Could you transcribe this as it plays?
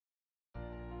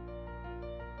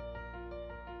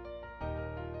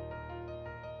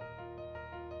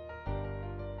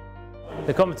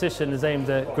The competition is aimed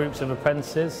at groups of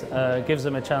apprentices, gives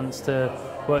them a chance to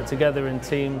work together in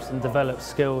teams and develop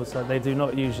skills that they do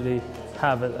not usually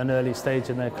have at an early stage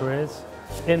in their careers.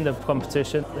 In the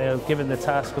competition, they are given the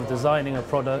task of designing a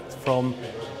product from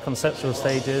conceptual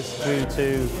stages through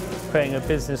to creating a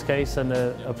business case and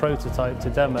a prototype to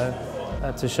demo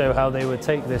to show how they would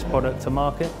take this product to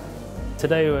market.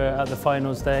 Today we're at the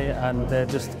finals day and they've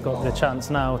just got the chance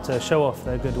now to show off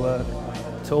their good work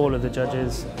to all of the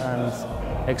judges and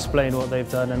explain what they've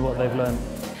done and what they've learned.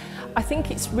 I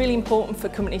think it's really important for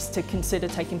companies to consider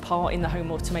taking part in the Home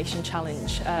Automation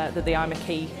Challenge that the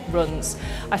IMechE runs.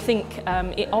 I think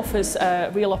it offers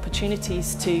real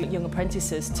opportunities to young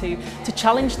apprentices to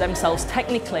challenge themselves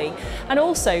technically and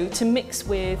also to mix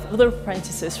with other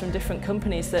apprentices from different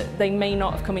companies that they may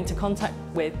not have come into contact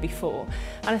with before.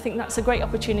 And I think that's a great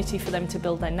opportunity for them to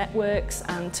build their networks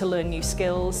and to learn new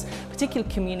skills,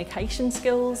 particularly communication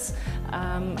skills.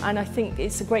 And I think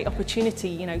it's a great opportunity,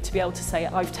 you know, to be able to say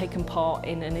I've taken part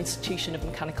in an Institution of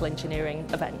Mechanical Engineering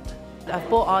event. I've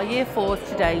brought our Year 4s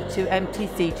today to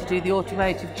MTC to do the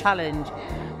Automotive Challenge.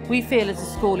 We feel as a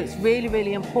school it's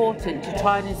really important to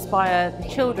try and inspire the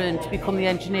children to become the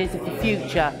engineers of the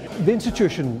future. The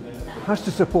institution has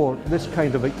to support this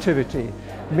kind of activity,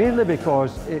 mainly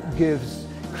because it gives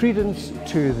credence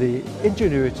to the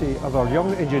ingenuity of our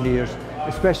young engineers,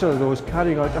 especially those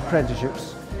carrying out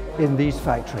apprenticeships in these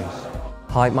factories.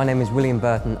 Hi, my name is William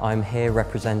Burton. I'm here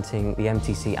representing the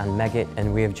MTC and Megit,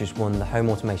 and we have just won the Home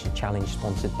Automation Challenge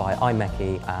sponsored by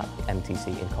IMechE at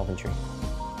MTC in Coventry.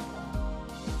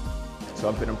 So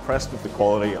I've been impressed with the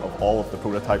quality of all of the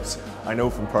prototypes. I know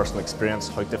from personal experience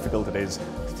how difficult it is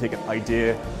to take an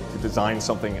idea, to design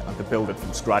something and to build it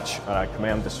from scratch, and I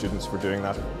commend the students for doing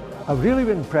that. I've really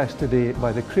been impressed today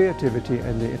by the creativity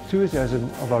and the enthusiasm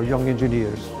of our young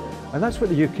engineers, and that's what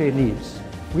the UK needs.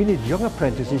 We need young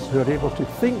apprentices who are able to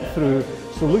think through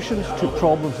solutions to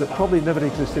problems that probably never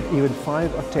existed even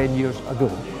 5 or 10 years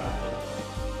ago.